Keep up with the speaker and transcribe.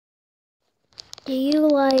Do you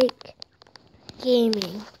like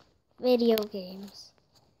gaming, video games?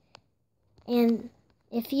 And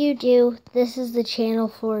if you do, this is the channel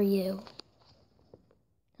for you.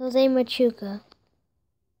 Jose Machuca.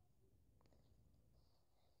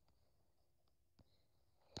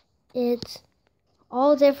 It's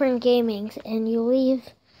all different gamings, and you leave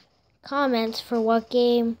comments for what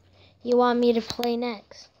game you want me to play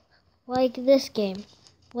next. Like this game.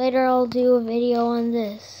 Later I'll do a video on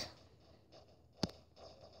this.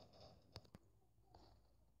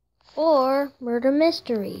 Or murder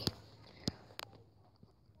mystery.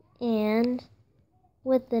 And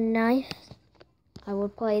with the knife, I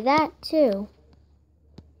would play that too.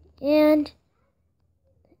 And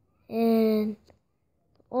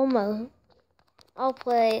I'll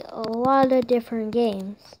play a lot of different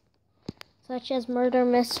games, such as murder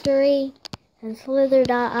mystery and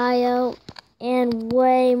Slither.io and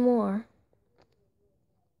way more.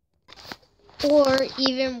 Or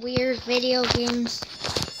even weird video games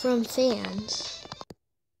from fans.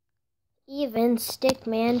 Even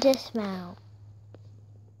Stickman Dismount.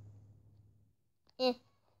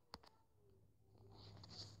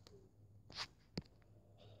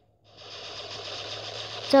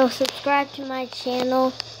 So subscribe to my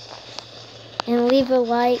channel and leave a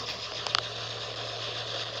like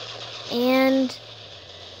and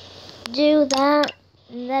do that,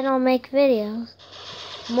 and then I'll make videos,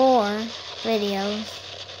 more videos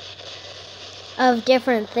of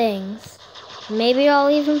different things. Maybe I'll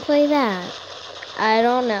even play that. I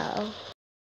don't know.